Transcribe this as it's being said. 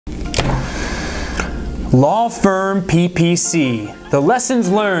Law firm PPC. The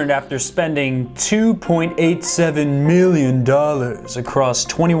lessons learned after spending $2.87 million across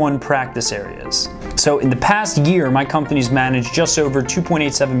 21 practice areas. So in the past year, my company's managed just over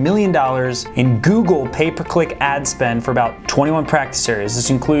 $2.87 million in Google pay-per-click ad spend for about 21 practice areas. This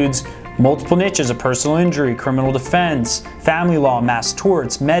includes multiple niches of personal injury, criminal defense, family law, mass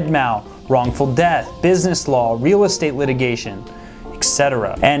torts, med mal, wrongful death, business law, real estate litigation,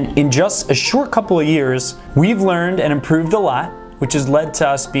 etc. And in just a short couple of years, we've learned and improved a lot, which has led to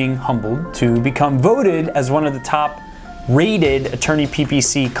us being humbled to become voted as one of the top rated Attorney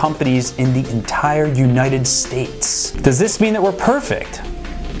PPC companies in the entire United States. Does this mean that we're perfect?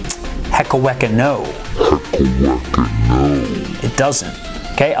 Hecka-wecka no. Hecka-wecka no. It doesn't.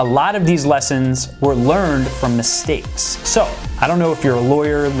 Okay, a lot of these lessons were learned from mistakes. So, I don't know if you're a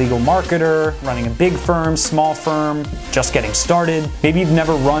lawyer, legal marketer, running a big firm, small firm, just getting started. Maybe you've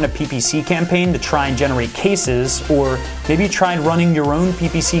never run a PPC campaign to try and generate cases, or maybe you tried running your own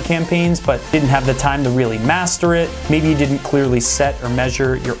PPC campaigns but didn't have the time to really master it. Maybe you didn't clearly set or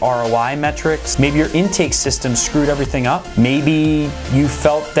measure your ROI metrics. Maybe your intake system screwed everything up. Maybe you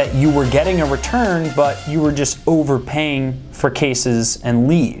felt that you were getting a return, but you were just overpaying for cases and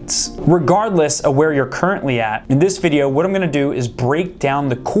leads. Regardless of where you're currently at, in this video, what I'm gonna do is break down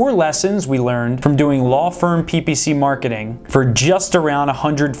the core lessons we learned from doing law firm PPC marketing for just around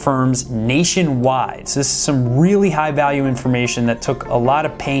 100 firms nationwide. So this is some really high value information that took a lot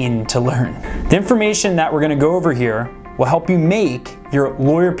of pain to learn. The information that we're gonna go over here will help you make your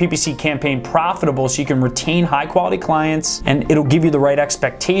lawyer PPC campaign profitable so you can retain high quality clients, and it'll give you the right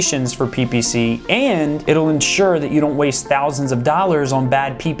expectations for PPC, and it'll ensure that you don't waste thousands of dollars on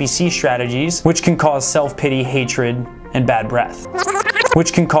bad PPC strategies, which can cause self-pity, hatred, and bad breath.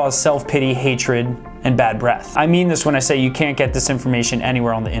 I mean this when I say you can't get this information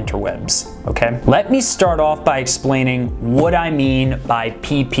anywhere on the interwebs, okay? Let me start off by explaining what I mean by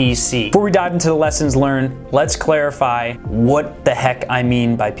PPC. Before we dive into the lessons learned, let's clarify what the heck I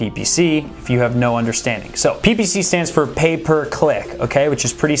mean by PPC if you have no understanding. So PPC stands for pay per click, okay, which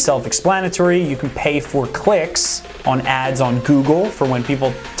is pretty self-explanatory. You can pay for clicks on ads on Google for when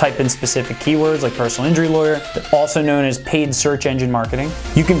people type in specific keywords like personal injury lawyer, also known as paid search engine marketing.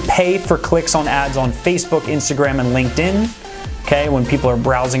 You can pay for clicks on ads on Facebook, Instagram, and LinkedIn, okay, when people are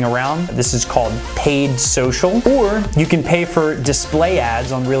browsing around. This is called paid social. Or you can pay for display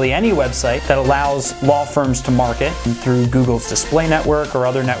ads on really any website that allows law firms to market through Google's display network or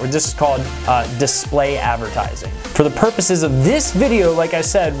other networks. This is called display advertising. For the purposes of this video, like I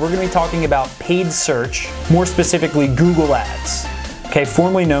said, we're gonna be talking about paid search, more specifically Google Ads, okay,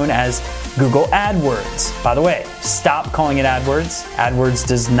 formerly known as Google AdWords. By the way, stop calling it AdWords. AdWords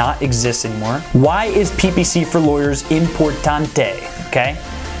does not exist anymore. Why is PPC for lawyers importante, okay?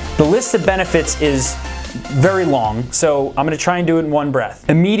 The list of benefits is very long, so I'm gonna try and do it in one breath.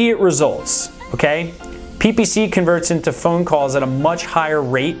 Immediate results, okay? PPC converts into phone calls at a much higher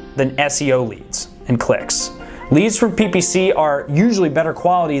rate than SEO leads and clicks. Leads from PPC are usually better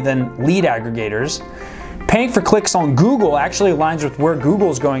quality than lead aggregators. Paying for clicks on Google actually aligns with where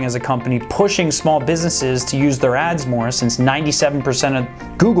Google's going as a company, pushing small businesses to use their ads more, since 97%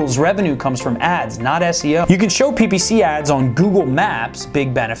 of Google's revenue comes from ads, not SEO. You can show PPC ads on Google Maps,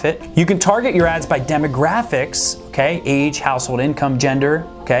 big benefit. You can target your ads by demographics, okay, age, household income, gender,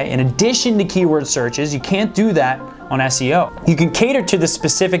 okay, in addition to keyword searches. You can't do that on SEO. You can cater to the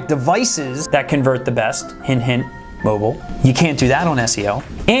specific devices that convert the best, hint, hint, mobile. You can't do that on SEO.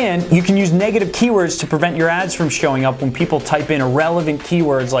 And you can use negative keywords to prevent your ads from showing up when people type in irrelevant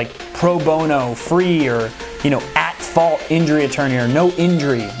keywords like pro bono, free, or at fault injury attorney, or no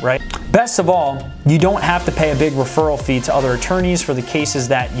injury, right? Best of all, you don't have to pay a big referral fee to other attorneys for the cases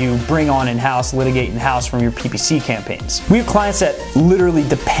that you bring on in-house, litigate in-house from your PPC campaigns. We have clients that literally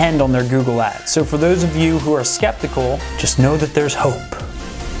depend on their Google ads. So for those of you who are skeptical, just know that there's hope.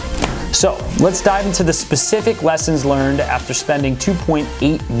 So let's dive into the specific lessons learned after spending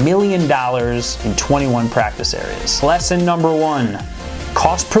 $2.8 million in 21 practice areas. Lesson number one,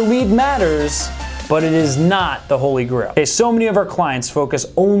 cost per lead matters, but it is not the holy grail. Okay, so many of our clients focus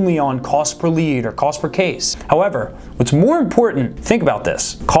only on cost per lead or cost per case. However, what's more important, think about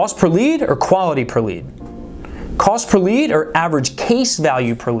this, cost per lead or quality per lead? Cost per lead or average case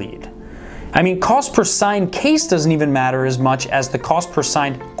value per lead? I mean, cost per signed case doesn't even matter as much as the cost per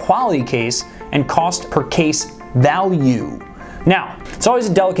signed quality case and cost per case value. Now, it's always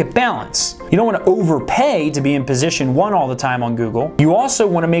a delicate balance. You don't want to overpay to be in position one all the time on Google. You also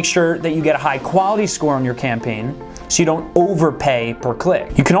want to make sure that you get a high quality score on your campaign so you don't overpay per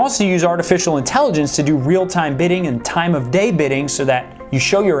click. You can also use artificial intelligence to do real-time bidding and time of day bidding so that you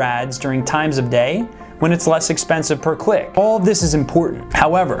show your ads during times of day when it's less expensive per click. All of this is important.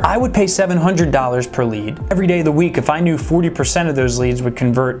 However, I would pay $700 per lead every day of the week if I knew 40% of those leads would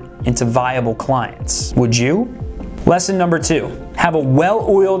convert into viable clients. Would you? Lesson number 2, have a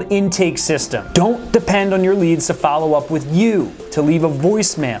well-oiled intake system. Don't depend on your leads to follow up with you, to leave a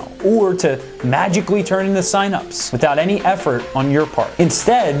voicemail, or to magically turn into signups without any effort on your part.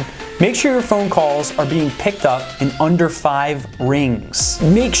 Instead, make sure your phone calls are being picked up in under 5 rings.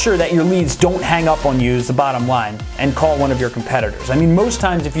 Make sure that your leads don't hang up on you is the bottom line and call one of your competitors. I mean, most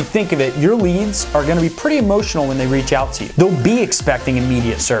times if you think of it, your leads are gonna be pretty emotional when they reach out to you. They'll be expecting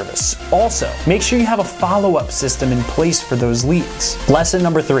immediate service. Also, make sure you have a follow-up system in place for those leads. Lesson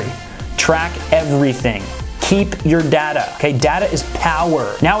number 3, track everything. Keep your data, okay? Data is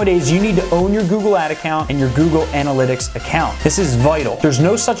power. Nowadays, you need to own your Google Ad account and your Google Analytics account. This is vital. There's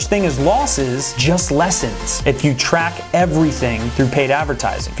no such thing as losses, just lessons. If you track everything through paid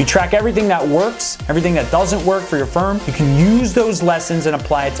advertising. If you track everything that works, everything that doesn't work for your firm, you can use those lessons and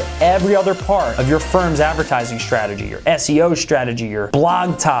apply it to every other part of your firm's advertising strategy, your SEO strategy, your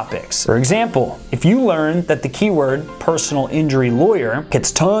blog topics. For example, if you learn that the keyword personal injury lawyer gets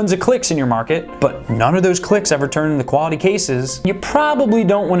tons of clicks in your market, but none of those clicks ever turn into quality cases, you probably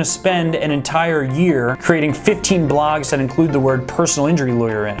don't want to spend an entire year creating 15 blogs that include the word personal injury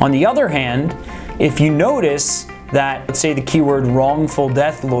lawyer in. On the other hand, if you notice that, let's say, the keyword wrongful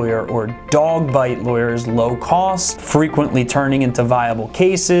death lawyer or dog bite lawyer is low cost, frequently turning into viable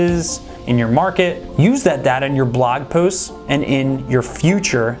cases in your market, use that data in your blog posts and in your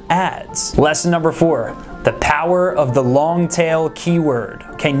future ads. Lesson number 4, the power of the long tail keyword.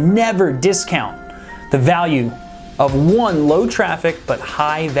 Okay, never discount the value of one low traffic but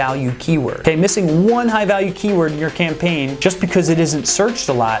high value keyword. Okay, missing one high value keyword in your campaign just because it isn't searched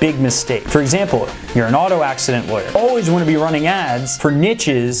a lot, big mistake. For example, you're an auto accident lawyer. Always want to be running ads for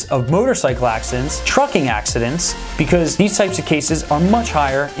niches of motorcycle accidents, trucking accidents, because these types of cases are much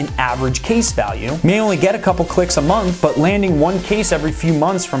higher in average case value. You may only get a couple clicks a month, but landing one case every few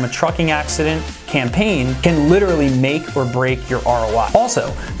months from a trucking accident campaign can literally make or break your ROI.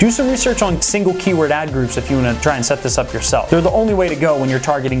 Also, do some research on single keyword ad groups if you want to try and set this up yourself. They're the only way to go when you're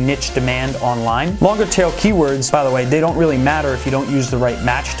targeting niche demand online. Longer tail keywords, by the way, they don't really matter if you don't use the right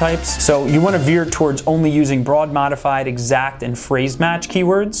match types. So you want to veer towards only using broad modified, exact, and phrase match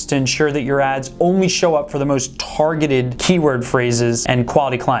keywords to ensure that your ads only show up for the most targeted keyword phrases and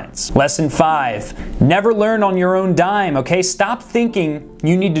quality clients. Lesson 5, never learn on your own dime, okay? Stop thinking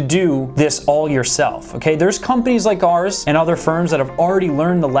you need to do this all yourself, okay? There's companies like ours and other firms that have already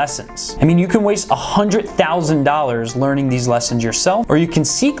learned the lessons. I mean, you can waste $100,000 learning these lessons yourself, or you can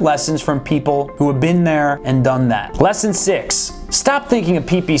seek lessons from people who have been there and done that. Lesson 6, stop thinking a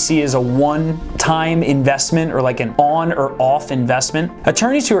PPC is a one-time investment or like an on or off investment.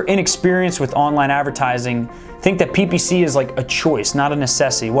 Attorneys who are inexperienced with online advertising think that PPC is like a choice, not a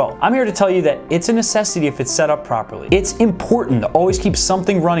necessity. Well, I'm here to tell you that it's a necessity if it's set up properly. It's important to always keep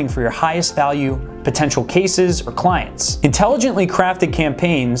something running for your highest value potential cases or clients. Intelligently crafted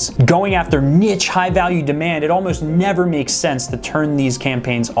campaigns going after niche high value demand, it almost never makes sense to turn these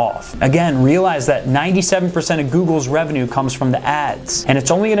campaigns off. Again, realize that 97% of Google's revenue comes from the ads, and it's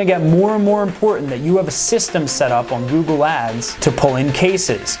only gonna get more and more important that you have a system set up on Google Ads to pull in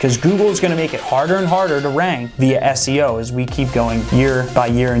cases, because Google is gonna make it harder and harder to rank via SEO as we keep going year by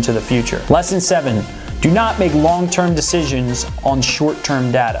year into the future. Lesson 7, do not make long-term decisions on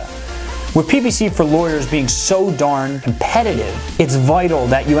short-term data. With PPC for lawyers being so darn competitive, it's vital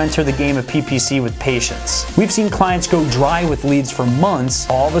that you enter the game of PPC with patience. We've seen clients go dry with leads for months.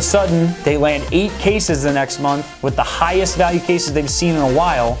 All of a sudden, they land 8 cases the next month with the highest value cases they've seen in a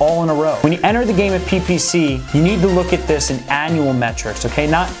while, all in a row. When you enter the game of PPC, you need to look at this in annual metrics, okay?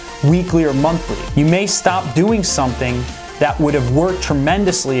 Not weekly or monthly. You may stop doing something that would have worked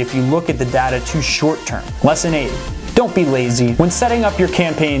tremendously if you look at the data too short term. Lesson 8. Don't be lazy. When setting up your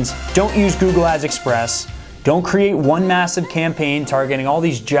campaigns, don't use Google Ads Express. Don't create one massive campaign targeting all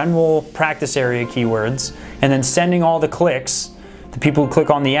these general practice area keywords and then sending all the clicks, the people who click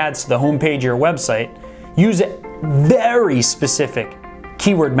on the ads to the homepage of your website. Use very specific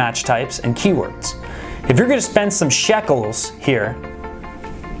keyword match types and keywords. If you're gonna spend some shekels here,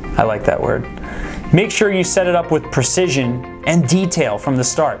 I like that word, make sure you set it up with precision and detail from the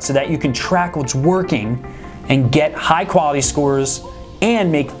start so that you can track what's working and get high quality scores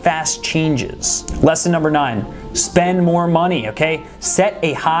and make fast changes. Lesson number 9, spend more money, okay? Set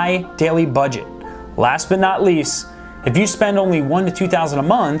a high daily budget. Last but not least, if you spend only $1,000 to $2,000 a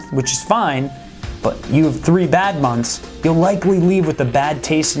month, which is fine, but you have 3 bad months, you'll likely leave with a bad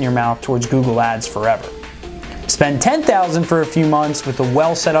taste in your mouth towards Google Ads forever. Spend $10,000 for a few months with a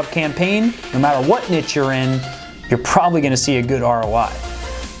well set up campaign. No matter what niche you're in, you're probably gonna see a good ROI.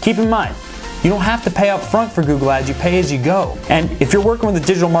 Keep in mind, you don't have to pay up front for Google Ads, you pay as you go. And if you're working with a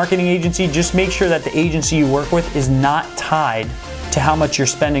digital marketing agency, just make sure that the agency you work with is not tied to how much you're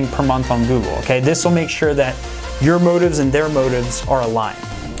spending per month on Google, okay? This will make sure that your motives and their motives are aligned.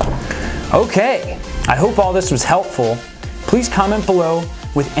 Okay, I hope all this was helpful. Please comment below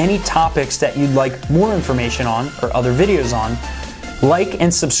with any topics that you'd like more information on or other videos on. Like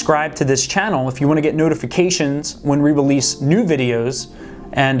and subscribe to this channel if you want to get notifications when we release new videos.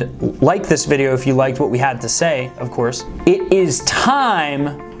 And like this video if you liked what we had to say, of course. It is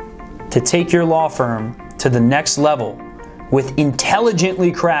time to take your law firm to the next level with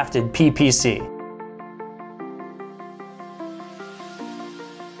intelligently crafted PPC.